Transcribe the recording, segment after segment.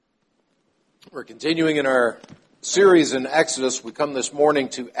We're continuing in our series in Exodus. We come this morning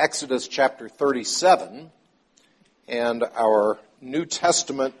to Exodus chapter 37, and our New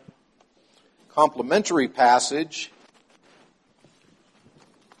Testament complementary passage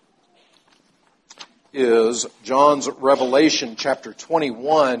is John's Revelation chapter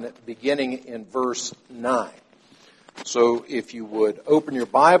 21, beginning in verse 9. So if you would open your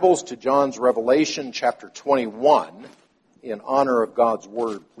Bibles to John's Revelation chapter 21, in honor of God's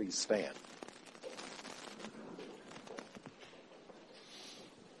Word, please stand.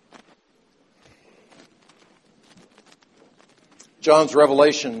 John's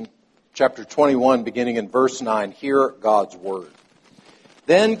Revelation chapter 21, beginning in verse 9, hear God's Word.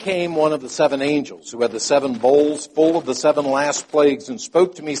 Then came one of the seven angels who had the seven bowls full of the seven last plagues and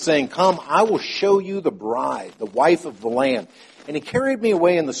spoke to me, saying, Come, I will show you the bride, the wife of the Lamb. And he carried me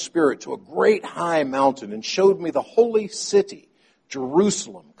away in the Spirit to a great high mountain and showed me the holy city,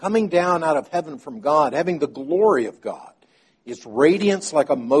 Jerusalem, coming down out of heaven from God, having the glory of God. Its radiance like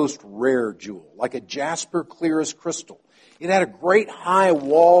a most rare jewel, like a jasper clear as crystal. It had a great high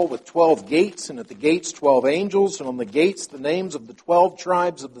wall with 12 gates, and at the gates 12 angels, and on the gates the names of the 12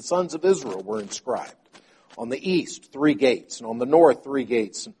 tribes of the sons of Israel were inscribed. On the east 3 gates, and on the north 3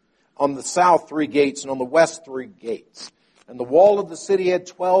 gates, and on the south 3 gates, and on the west 3 gates. And the wall of the city had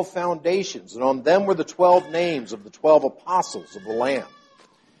 12 foundations, and on them were the 12 names of the 12 apostles of the Lamb.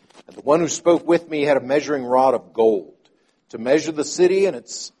 And the one who spoke with me had a measuring rod of gold, to measure the city and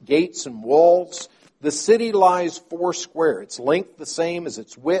its gates and walls. The city lies 4 square, its length the same as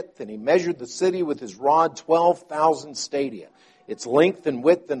its width, and he measured the city with his rod 12,000 stadia. Its length and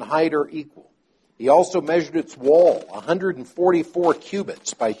width and height are equal. He also measured its wall, 144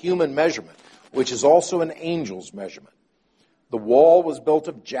 cubits by human measurement, which is also an angel's measurement. The wall was built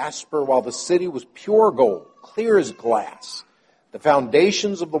of jasper, while the city was pure gold, clear as glass. The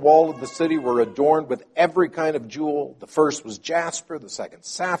foundations of the wall of the city were adorned with every kind of jewel. The first was jasper, the second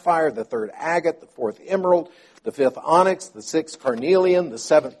sapphire, the third agate, the fourth emerald, the fifth onyx, the sixth carnelian, the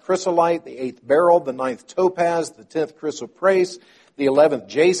seventh chrysolite, the eighth beryl, the ninth topaz, the 10th chrysoprase, the 11th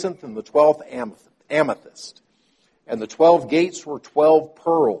jacinth, and the 12th amethyst. And the 12 gates were 12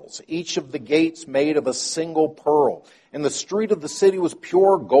 pearls, each of the gates made of a single pearl. And the street of the city was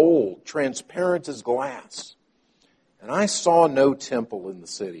pure gold, transparent as glass. And I saw no temple in the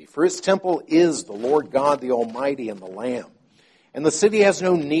city, for its temple is the Lord God, the Almighty, and the Lamb. And the city has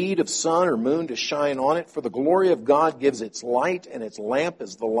no need of sun or moon to shine on it, for the glory of God gives its light, and its lamp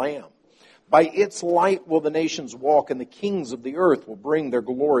is the Lamb. By its light will the nations walk, and the kings of the earth will bring their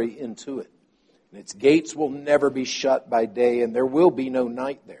glory into it. And its gates will never be shut by day, and there will be no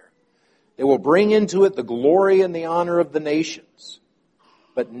night there. They will bring into it the glory and the honor of the nations,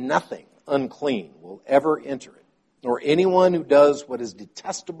 but nothing unclean will ever enter it, nor anyone who does what is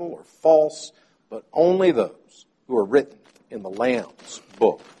detestable or false, but only those who are written in the Lamb's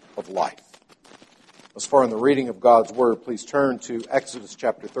book of life. As far in the reading of God's Word, please turn to Exodus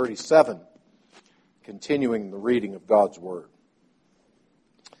chapter 37, continuing the reading of God's Word.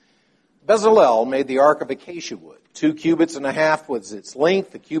 Bezalel made the ark of acacia wood. 2 cubits and a half was its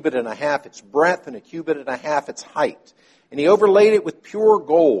length, 1 cubit and a half its breadth, and 1 cubit and a half its height. And he overlaid it with pure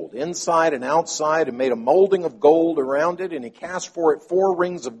gold, inside and outside, and made a molding of gold around it. And he cast for it 4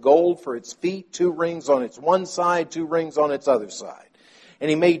 rings of gold for its feet, 2 rings on its one side, 2 rings on its other side. And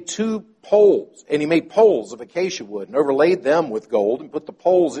he made 2 poles, and he made poles of acacia wood, and overlaid them with gold, and put the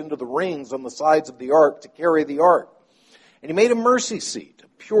poles into the rings on the sides of the ark to carry the ark. And he made a mercy seat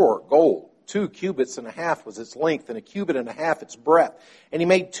of pure gold. 2 cubits and a half was its length, and 1 cubit and a half its breadth. And he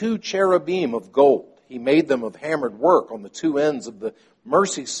made 2 cherubim of gold. He made them of hammered work on the 2 ends of the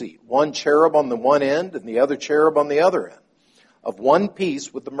mercy seat, 1 cherub on the one end and the other cherub on the other end. Of one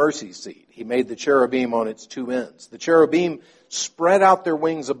piece with the mercy seat, he made the cherubim on its 2 ends. The cherubim spread out their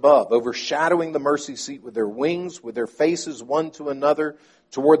wings above, overshadowing the mercy seat with their wings, with their faces one to another.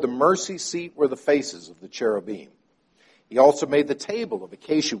 Toward the mercy seat were the faces of the cherubim. He also made the table of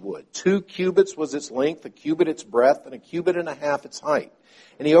acacia wood. 2 cubits was its length, 1 cubit its breadth, and 1 cubit and a half its height.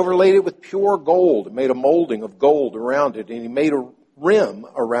 And he overlaid it with pure gold and made a molding of gold around it. And he made a rim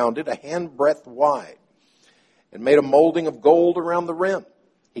around it, a handbreadth wide, and made a molding of gold around the rim.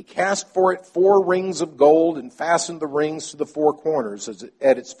 He cast for it 4 rings of gold and fastened the rings to the 4 corners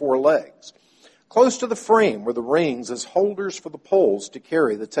at its 4 legs. Close to the frame were the rings as holders for the poles to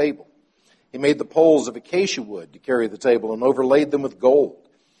carry the table. He made the poles of acacia wood to carry the table and overlaid them with gold.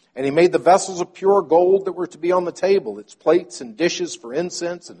 And he made the vessels of pure gold that were to be on the table, its plates and dishes for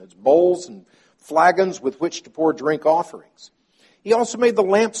incense, and its bowls and flagons with which to pour drink offerings. He also made the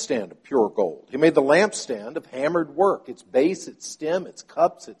lampstand of pure gold. He made the lampstand of hammered work. Its base, its stem, its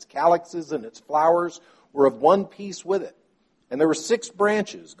cups, its calyxes, and its flowers were of one piece with it. And there were 6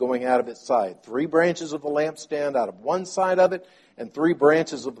 branches going out of its side, 3 branches of the lampstand out of one side of it, and 3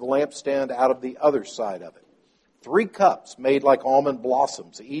 branches of the lampstand out of the other side of it. 3 cups made like almond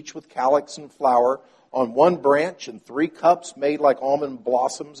blossoms, each with calyx and flower on one branch, and 3 cups made like almond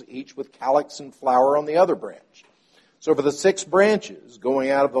blossoms, each with calyx and flower on the other branch. So for the 6 branches going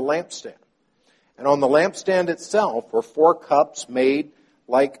out of the lampstand. And on the lampstand itself were 4 cups made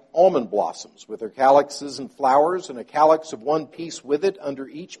like almond blossoms, with their calyxes and flowers, and a calyx of one piece with it under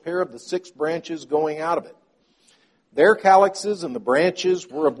each pair of the 6 branches going out of it. Their calyxes and the branches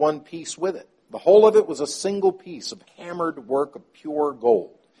were of one piece with it. The whole of it was a single piece of hammered work of pure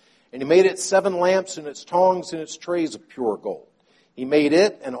gold. And he made it 7 lamps, and its tongs and its trays of pure gold. He made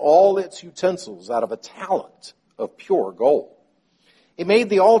it and all its utensils out of a talent of pure gold. He made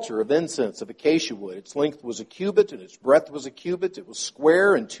the altar of incense of acacia wood. Its length was a cubit, and its breadth was a cubit. It was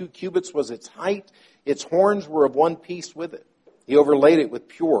square, and 2 cubits was its height. Its horns were of one piece with it. He overlaid it with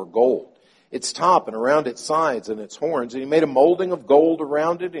pure gold, its top and around its sides and its horns. And he made a molding of gold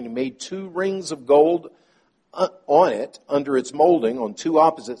around it, and he made 2 rings of gold on it under its molding on 2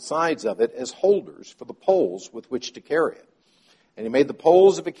 opposite sides of it as holders for the poles with which to carry it. And he made the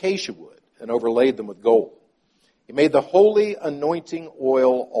poles of acacia wood and overlaid them with gold. He made the holy anointing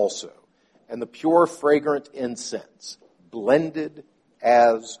oil also, and the pure fragrant incense, blended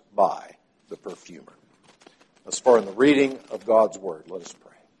as by the perfumer. Thus far in the reading of God's word, let us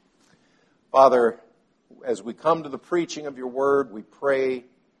pray. Father, as we come to the preaching of your word, we pray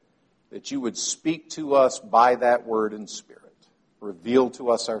that you would speak to us by that word in spirit. Reveal to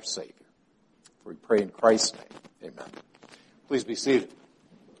us our Savior. We pray in Christ's name. Amen. Please be seated.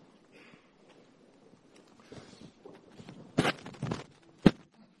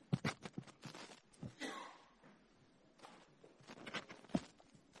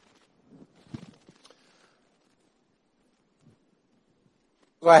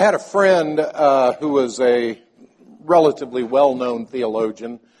 So I had a friend who was a relatively well-known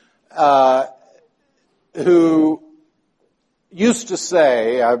theologian who used to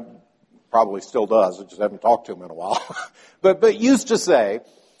say, I probably still does, I just haven't talked to him in a while, but used to say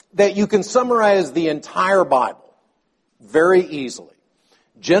that you can summarize the entire Bible very easily.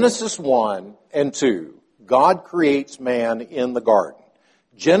 Genesis 1 and 2, God creates man in the garden.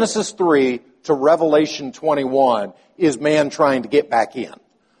 Genesis 3 to Revelation 21 is man trying to get back in.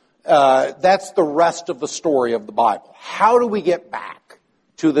 That's the rest of the story of the Bible. How do we get back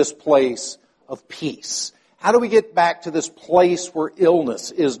to this place of peace? How do we get back to this place where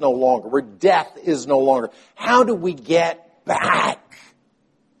illness is no longer, where death is no longer? How do we get back?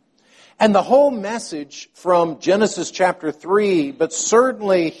 And the whole message from Genesis chapter 3, but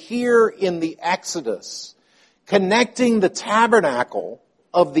certainly here in the Exodus, connecting the tabernacle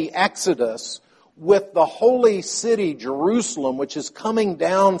of the Exodus with the holy city, Jerusalem, which is coming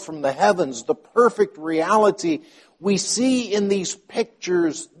down from the heavens, the perfect reality, we see in these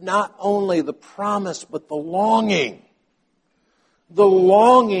pictures not only the promise, but the longing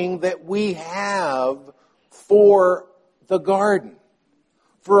that we have for the garden,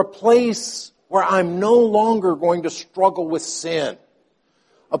 for a place where I'm no longer going to struggle with sin,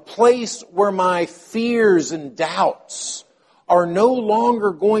 a place where my fears and doubts are no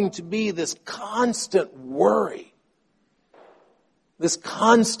longer going to be this constant worry, this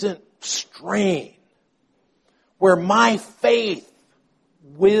constant strain, where my faith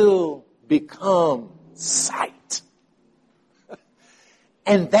will become sight.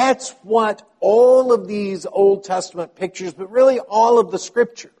 And that's what all of these Old Testament pictures, but really all of the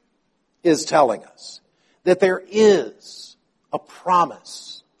Scripture, is telling us. That there is a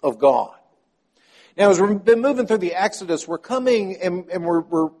promise of God. Now, as we've been moving through the Exodus, we're coming and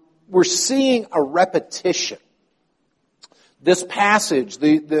we're seeing a repetition. This passage,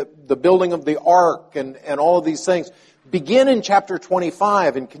 the building of the ark and all of these things, begin in chapter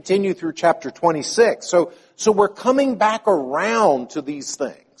 25 and continue through chapter 26. So we're coming back around to these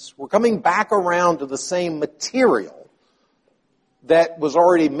things. We're coming back around to the same material that was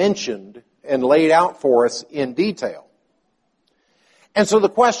already mentioned and laid out for us in detail. And so the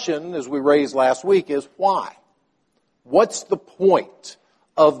question, as we raised last week, is why? What's the point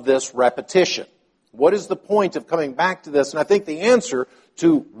of this repetition? What is the point of coming back to this? And I think the answer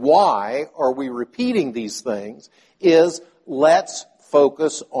to why are we repeating these things is let's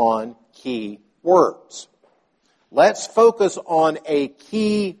focus on key words. Let's focus on a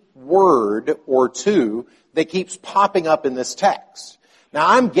key word or two that keeps popping up in this text. Now,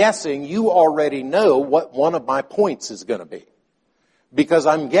 I'm guessing you already know what one of my points is going to be. Because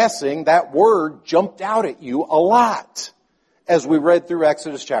I'm guessing that word jumped out at you a lot as we read through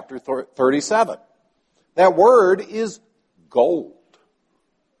Exodus chapter 37. That word is gold.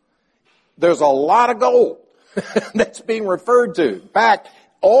 There's a lot of gold that's being referred to. In fact,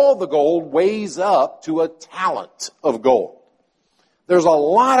 all the gold weighs up to a talent of gold. There's a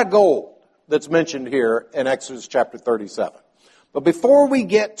lot of gold that's mentioned here in Exodus chapter 37. But before we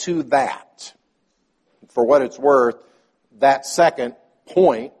get to that, for what it's worth, that second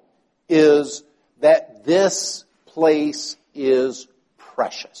point is that this place is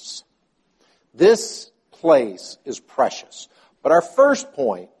precious. This place is precious. But our first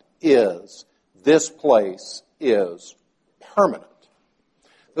point is this place is permanent.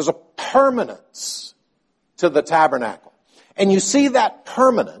 There's a permanence to the tabernacle. And you see that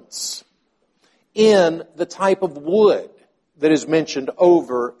permanence in the type of wood that is mentioned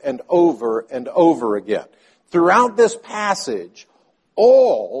over and over and over again. Throughout this passage,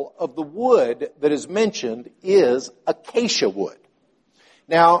 all of the wood that is mentioned is acacia wood.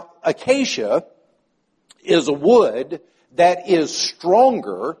 Now, acacia is a wood that is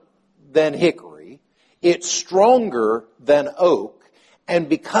stronger than hickory. It's stronger than oak. And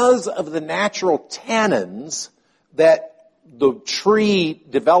because of the natural tannins that the tree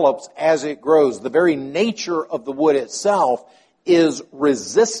develops as it grows, the very nature of the wood itself is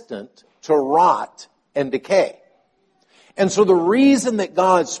resistant to rot and decay. And so the reason that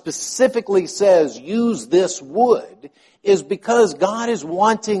God specifically says use this wood is because God is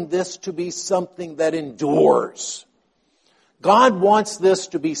wanting this to be something that endures. God wants this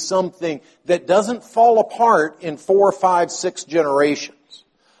to be something that doesn't fall apart in 4, 5, 6 generations,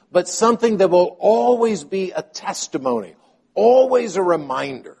 but something that will always be a testimony, always a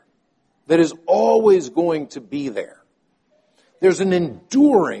reminder that is always going to be there. There's an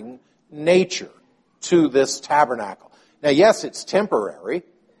enduring nature to this tabernacle. Now, yes, it's temporary.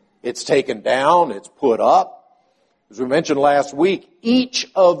 It's taken down. It's put up. As we mentioned last week, each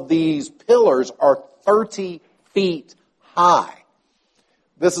of these pillars are 30 feet high.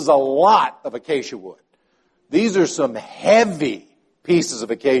 This is a lot of acacia wood. These are some heavy pieces of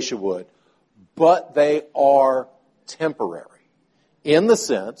acacia wood, but they are temporary in the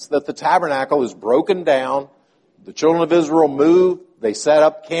sense that the tabernacle is broken down. The children of Israel move, they set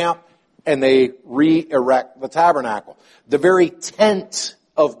up camp, and they re-erect the tabernacle. The very tent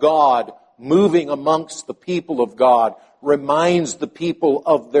of God moving amongst the people of God reminds the people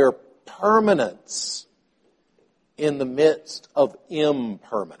of their permanence in the midst of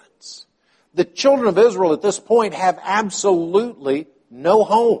impermanence. The children of Israel at this point have absolutely no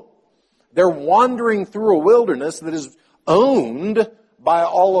home. They're wandering through a wilderness that is owned by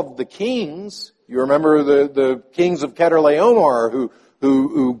all of the kings. You remember the kings of Kedorlaomer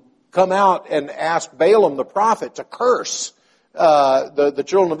who come out and ask Balaam the prophet to curse the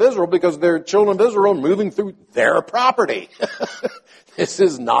children of Israel because they're children of Israel moving through their property. This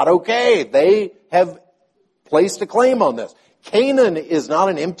is not okay. They have placed a claim on this. Canaan is not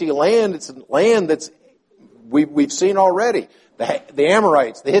an empty land. It's a land that's we've seen already. The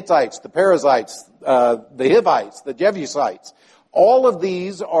Amorites, the Hittites, the Perizzites, the Hivites, the Jebusites. All of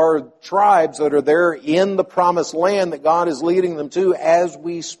these are tribes that are there in the promised land that God is leading them to. As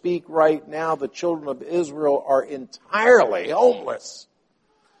we speak right now, the children of Israel are entirely homeless.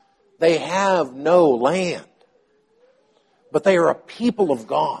 They have no land. But they are a people of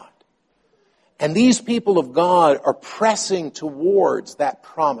God. And these people of God are pressing towards that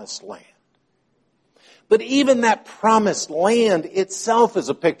promised land. But even that promised land itself is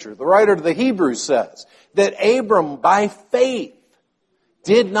a picture. The writer to the Hebrews says that Abram, by faith,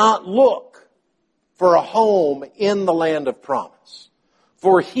 did not look for a home in the land of promise.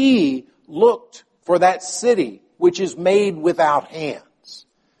 For he looked for that city which is made without hands,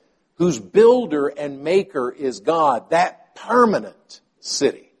 whose builder and maker is God. That permanent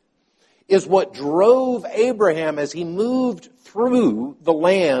city is what drove Abraham as he moved through the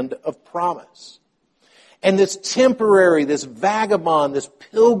land of promise. And this temporary, this vagabond, this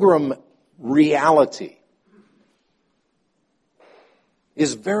pilgrim reality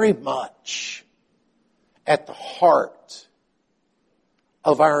is very much at the heart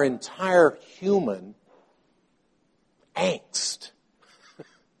of our entire human angst.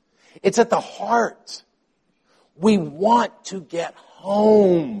 It's at the heart. We want to get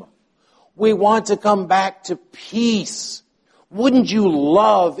home. We want to come back to peace. Wouldn't you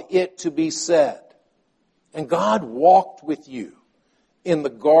love it to be said? And God walked with you in the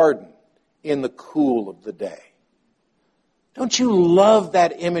garden in the cool of the day. Don't you love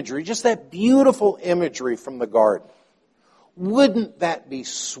that imagery? Just that beautiful imagery from the garden. Wouldn't that be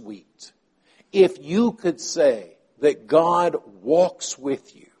sweet if you could say that God walks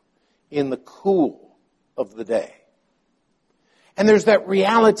with you in the cool of the day. And there's that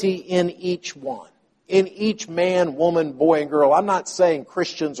reality in each one, in each man, woman, boy, and girl. I'm not saying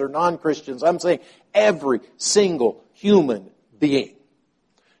Christians or non-Christians. I'm saying every single human being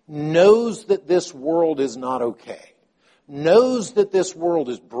knows that this world is not okay, knows that this world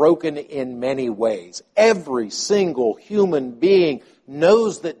is broken in many ways. Every single human being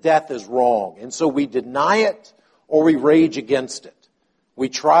knows that death is wrong, and so we deny it or we rage against it. We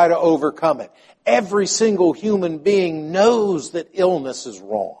try to overcome it. Every single human being knows that illness is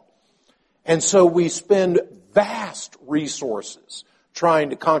wrong, and so we spend vast resources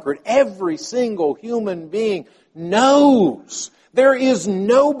trying to conquer it. Every single human being knows there is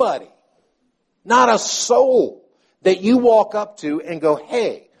nobody, not a soul, that you walk up to and go,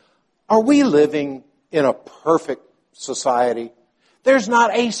 hey, are we living in a perfect society? There's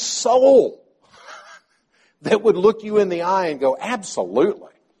not a soul that would look you in the eye and go,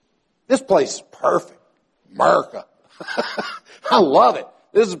 absolutely. This place is perfect. America. I love it.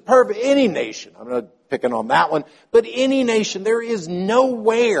 This is perfect. Any nation. I'm not picking on that one. But any nation, there is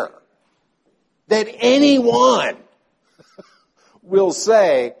nowhere that anyone will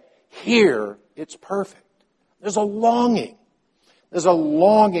say, here, it's perfect. There's a longing. There's a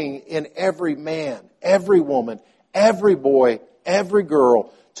longing in every man, every woman, every boy, every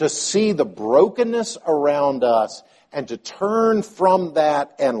girl to see the brokenness around us and to turn from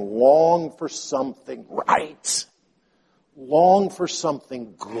that and long for something right. Long for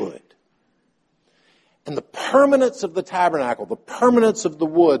something good. And the permanence of the tabernacle, the permanence of the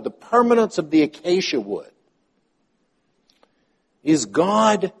wood, the permanence of the acacia wood is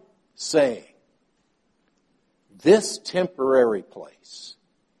God saying, this temporary place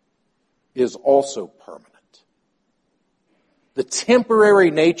is also permanent. The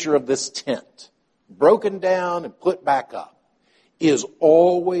temporary nature of this tent, broken down and put back up, is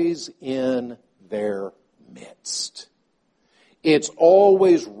always in their midst. It's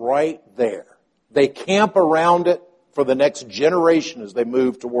always right there. They camp around it for the next generation as they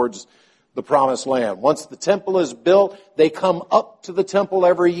move towards the promised land. Once the temple is built, they come up to the temple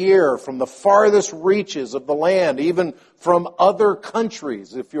every year from the farthest reaches of the land, even from other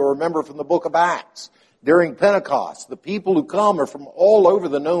countries, if you remember from the book of Acts. During Pentecost, the people who come are from all over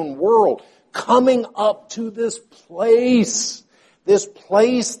the known world, coming up to this place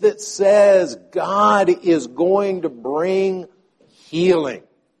that says God is going to bring healing.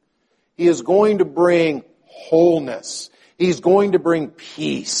 He is going to bring wholeness. He's going to bring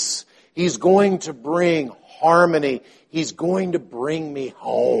peace. He's going to bring harmony. He's going to bring me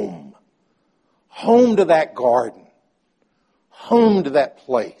home. Home to that garden. Home to that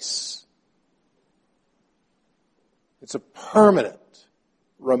place. It's a permanent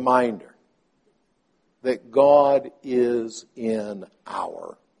reminder that God is in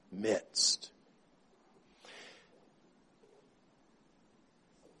our midst.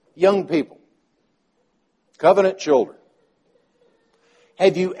 Young people, covenant children,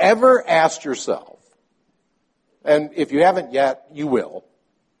 have you ever asked yourself, and if you haven't yet, you will,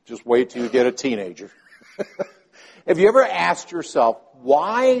 just wait till you get a teenager. Have you ever asked yourself,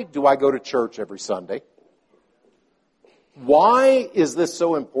 why do I go to church every Sunday? Why is this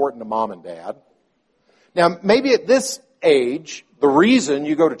so important to mom and dad? Now, maybe at this age, the reason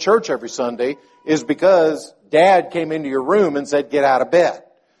you go to church every Sunday is because dad came into your room and said, get out of bed.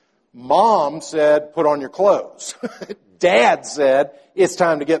 Mom said, put on your clothes. Dad said, it's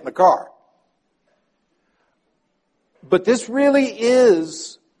time to get in the car. But this really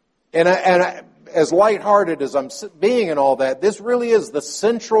is, and as lighthearted as I'm being and all that, this really is the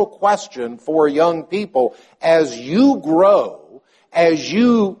central question for young people as you grow, as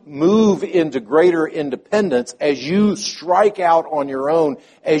you move into greater independence, as you strike out on your own,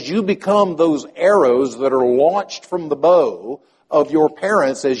 as you become those arrows that are launched from the bow of your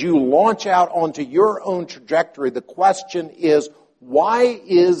parents, as you launch out onto your own trajectory, the question is, why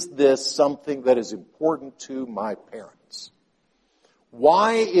is this something that is important to my parents?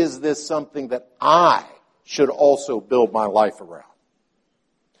 Why is this something that I should also build my life around?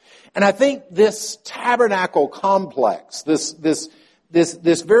 And I think this tabernacle complex, this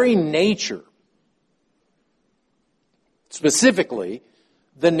very nature, specifically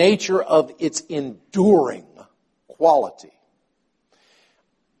the nature of its enduring quality.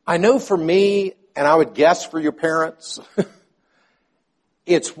 I know for me, and I would guess for your parents,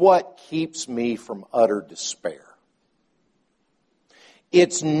 it's what keeps me from utter despair.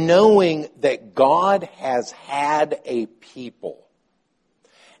 It's knowing that God has had a people.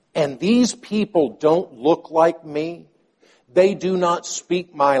 And these people don't look like me. They do not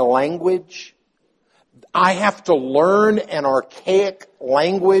speak my language. I have to learn an archaic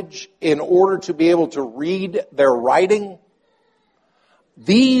language in order to be able to read their writing.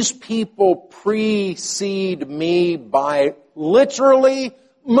 These people precede me by literally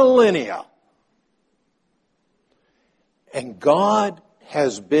millennia. And God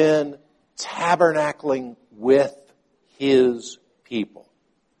has been tabernacling with His people.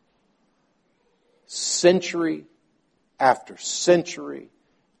 Century after century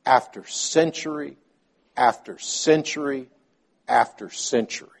after century after century after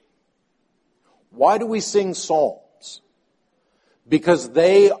century. Why do we sing psalms? Because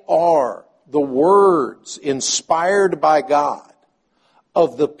they are the words inspired by God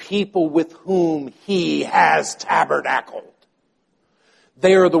of the people with whom He has tabernacled.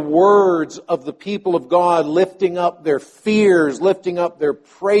 They are the words of the people of God lifting up their fears, lifting up their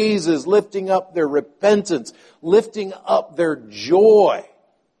praises, lifting up their repentance, lifting up their joy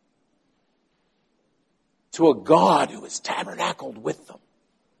to a God who has tabernacled with them.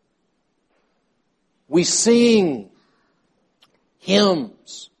 We sing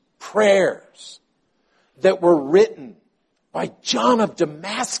hymns, prayers that were written by John of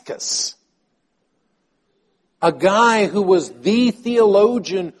Damascus, a guy who was the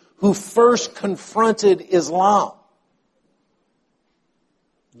theologian who first confronted Islam.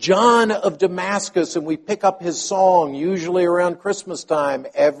 John of Damascus, and we pick up his song usually around Christmas time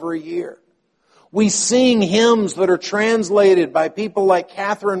every year. We sing hymns that are translated by people like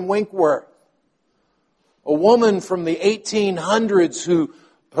Catherine Winkworth, a woman from the 1800s who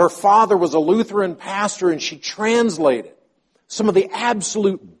her father was a Lutheran pastor, and she translated some of the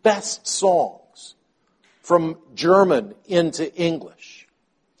absolute best songs from German into English.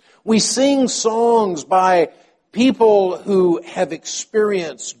 We sing songs by people who have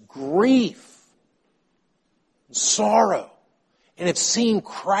experienced grief, sorrow, and have seen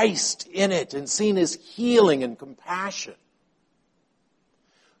Christ in it and seen His healing and compassion.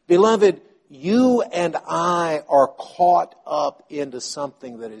 Beloved, you and I are caught up into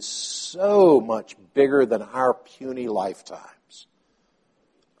something that is so much bigger than our puny lifetimes.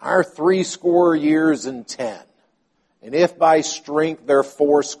 Our 70 years and 10. And if by strength they're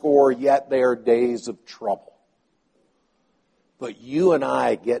 80, yet they are days of trouble. But you and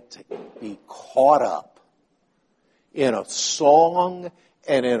I get to be caught up in a song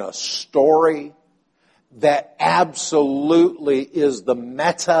and in a story that absolutely is the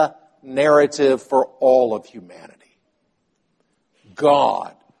meta-narrative for all of humanity.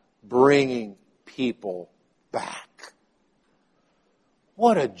 God bringing people back.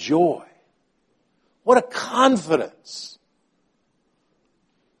 What a joy. What a confidence.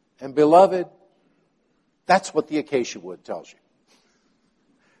 And beloved, that's what the acacia wood tells you.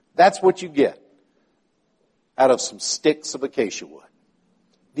 That's what you get out of some sticks of acacia wood.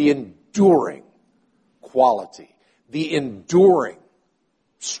 The enduring quality, the enduring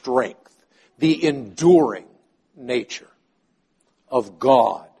strength, the enduring nature of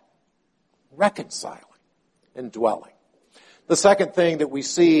God reconciling and dwelling. The second thing that we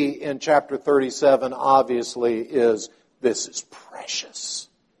see in chapter 37, obviously, is this is precious.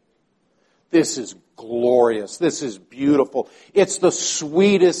 This is glorious. This is beautiful. It's the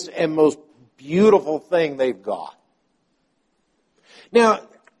sweetest and most beautiful thing they've got. Now,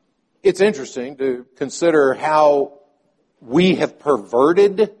 it's interesting to consider how we have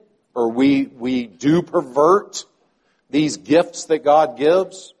perverted, or we do pervert, these gifts that God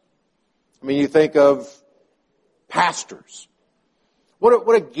gives. I mean, you think of pastors.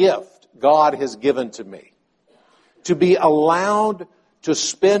 What a gift God has given to me. To be allowed to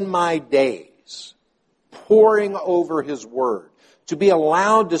spend my days poring over His Word. To be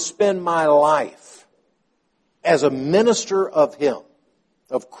allowed to spend my life as a minister of Him,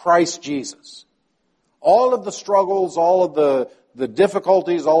 of Christ Jesus. All of the struggles, all of the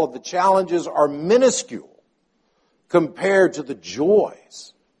difficulties, all of the challenges are minuscule compared to the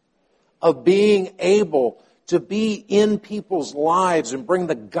joys of being able to be in people's lives and bring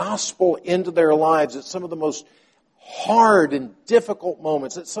the gospel into their lives at some of the most hard and difficult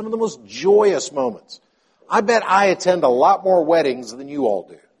moments, at some of the most joyous moments. I bet I attend a lot more weddings than you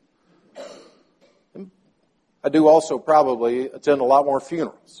all do. I do also probably attend a lot more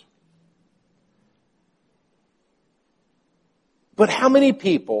funerals. But how many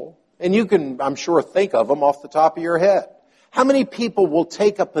people, and you can, I'm sure, think of them off the top of your head, how many people will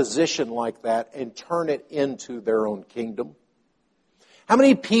take a position like that and turn it into their own kingdom? How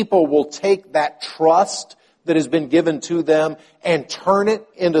many people will take that trust that has been given to them and turn it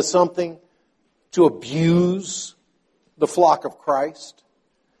into something to abuse the flock of Christ?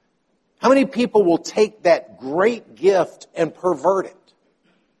 How many people will take that great gift and pervert it?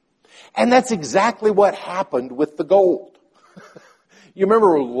 And that's exactly what happened with the gold. You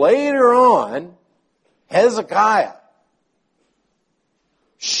remember later on, Hezekiah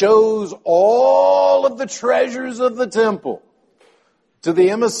shows all of the treasures of the temple to the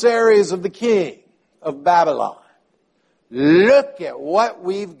emissaries of the king of Babylon. Look at what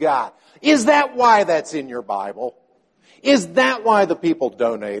we've got. Is that why that's in your Bible? Is that why the people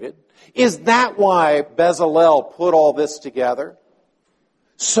donated? Is that why Bezalel put all this together?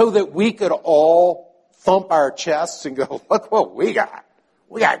 So that we could all thump our chests and go, look what we got.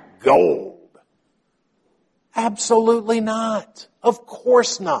 We got gold. Absolutely not. Of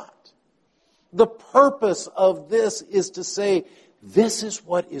course not. The purpose of this is to say, this is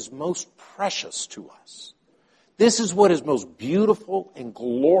what is most precious to us. This is what is most beautiful and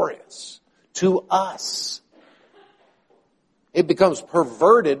glorious to us. It becomes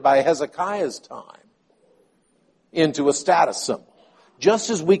perverted by Hezekiah's time into a status symbol. Just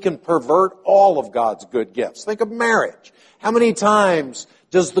as we can pervert all of God's good gifts. Think of marriage. How many times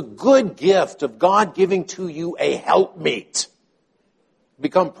does the good gift of God giving to you a helpmeet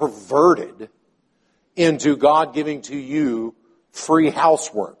become perverted into God giving to you free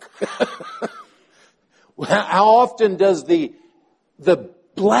housework? How often does the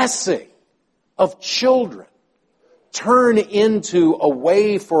blessing of children turn into a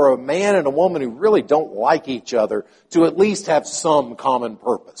way for a man and a woman who really don't like each other to at least have some common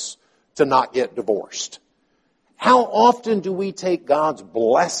purpose, to not get divorced? How often do we take God's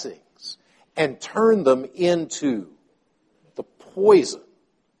blessings and turn them into the poison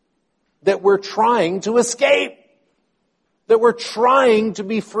that we're trying to escape, that we're trying to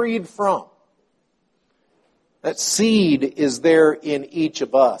be freed from? That seed is there in each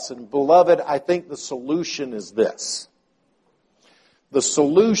of us. And beloved, I think the solution is this. The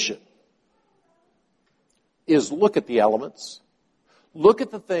solution is look at the elements. Look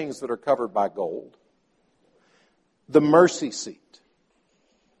at the things that are covered by gold. The mercy seat.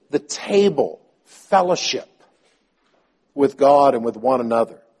 The table, fellowship with God and with one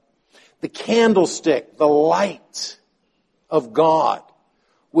another. The candlestick, the light of God,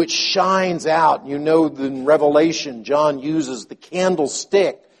 which shines out. You know, in Revelation, John uses the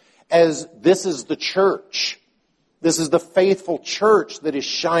candlestick as this is the church. This is the faithful church that is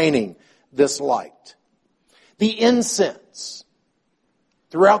shining this light. The incense.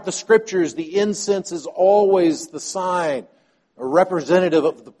 Throughout the Scriptures, the incense is always the sign, a representative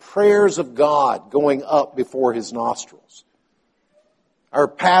of the prayers of God going up before His nostrils. Our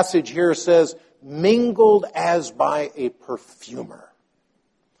passage here says, mingled as by a perfumer.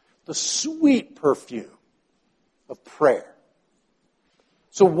 The sweet perfume of prayer.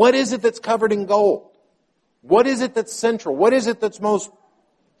 So what is it that's covered in gold? What is it that's central? What is it that's most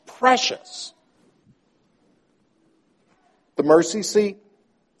precious? The mercy seat,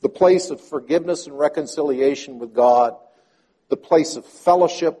 the place of forgiveness and reconciliation with God, the place of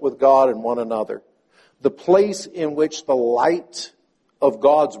fellowship with God and one another, the place in which the light of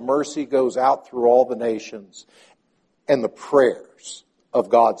God's mercy goes out through all the nations, and the prayers of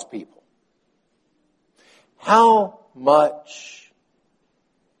God's people. How much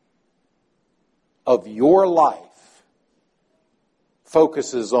of your life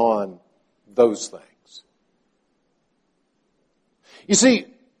focuses on those things? You see,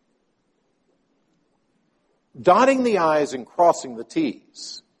 dotting the I's and crossing the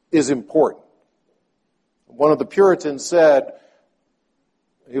T's is important. One of the Puritans said,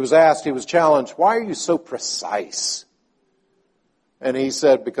 he was challenged, why are you so precise? And he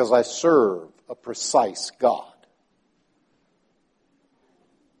said, because I serve a precise God.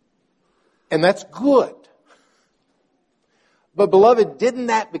 And that's good. But beloved, didn't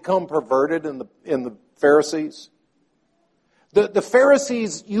that become perverted in the Pharisees? The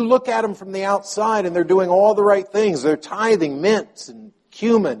Pharisees, you look at them from the outside and they're doing all the right things. They're tithing mint and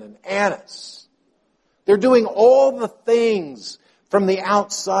cumin and anise. They're doing all the things from the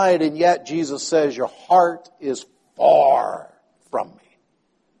outside, and yet Jesus says, your heart is far from me.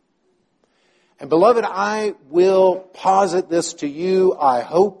 And beloved, I will posit this to you. I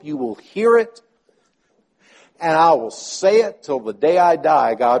hope you will hear it. And I will say it till the day I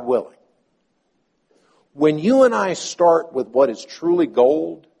die, God willing. When you and I start with what is truly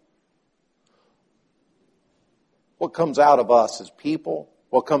gold, what comes out of us as people,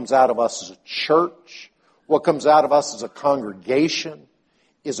 what comes out of us as a church, what comes out of us as a congregation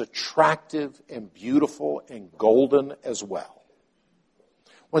is attractive and beautiful and golden as well.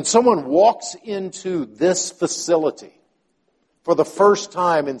 When someone walks into this facility for the first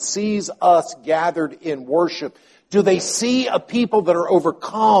time and sees us gathered in worship, do they see a people that are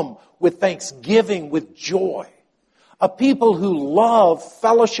overcome with thanksgiving, with joy? a people who love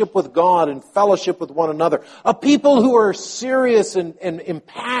fellowship with God and fellowship with one another, a people who are serious and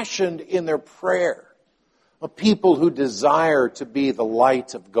impassioned in their prayer, a people who desire to be the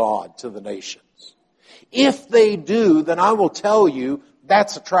light of God to the nations. If they do, then I will tell you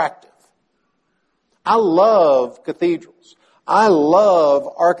that's attractive. I love cathedrals. I love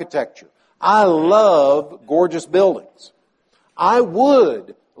architecture. I love gorgeous buildings. I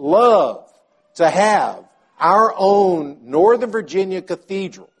would love to have our own Northern Virginia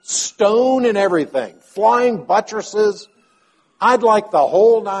cathedral, stone and everything, flying buttresses. I'd like the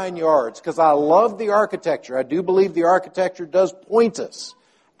whole 9 yards because I love the architecture. I do believe the architecture does point us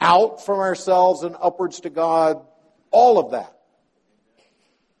out from ourselves and upwards to God, all of that.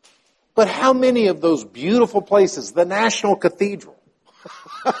 But how many of those beautiful places, the National Cathedral,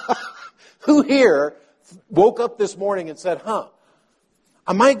 who here woke up this morning and said,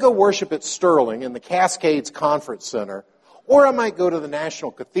 I might go worship at Sterling in the Cascades Conference Center, or I might go to the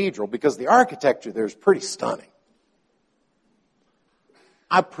National Cathedral because the architecture there is pretty stunning.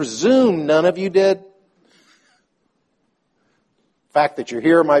 I presume none of you did. The fact that you're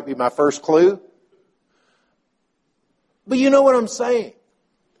here might be my first clue. But you know what I'm saying.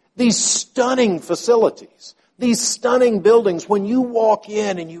 These stunning facilities, these stunning buildings, when you walk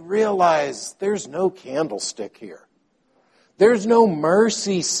in and you realize there's no candlestick here. There's no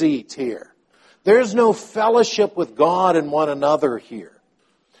mercy seat here. There's no fellowship with God and one another here.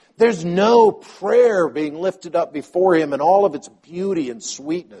 There's no prayer being lifted up before Him in all of its beauty and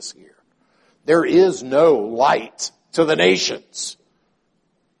sweetness here. There is no light to the nations.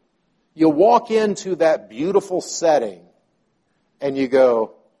 You walk into that beautiful setting and you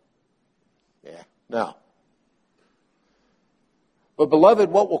go, no. But beloved,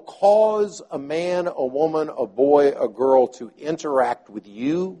 what will cause a man, a woman, a boy, a girl to interact with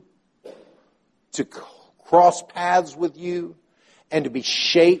you, to cross paths with you, and to be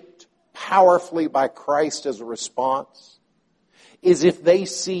shaped powerfully by Christ as a response, is if they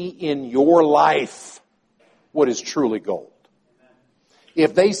see in your life what is truly gold.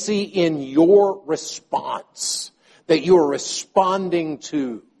 If they see in your response that you are responding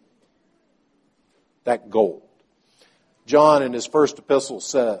to that gold. John in his first epistle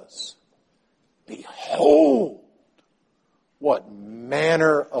says, behold, what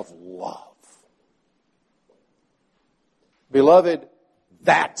manner of love. Beloved,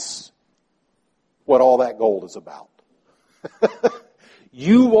 that's what all that gold is about.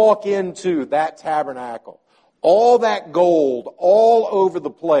 You walk into that tabernacle, all that gold all over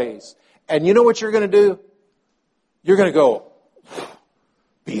the place, and you know what you're going to do? You're going to go,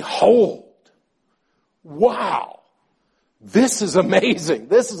 behold, wow, this is amazing.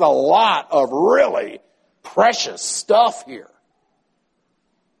 This is a lot of really precious stuff here.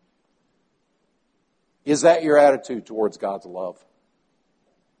 Is that your attitude towards God's love?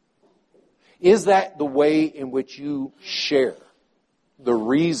 Is that the way in which you share the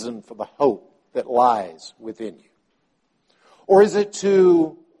reason for the hope that lies within you? Or is it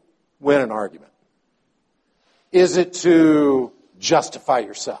to win an argument? Is it to justify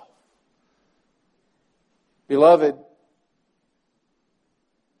yourself? Beloved,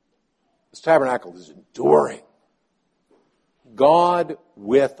 this tabernacle is enduring. God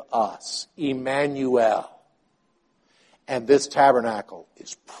with us, Emmanuel. And this tabernacle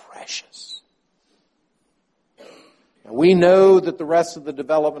is precious. And we know that the rest of the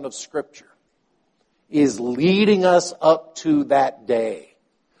development of Scripture is leading us up to that day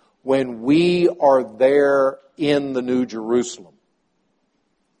when we are there in the New Jerusalem.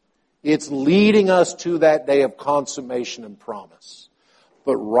 It's leading us to that day of consummation and promise.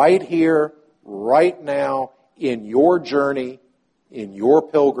 But right here, right now, in your journey, in your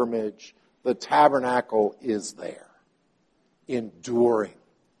pilgrimage, the tabernacle is there, enduring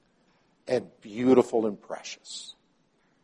and beautiful and precious.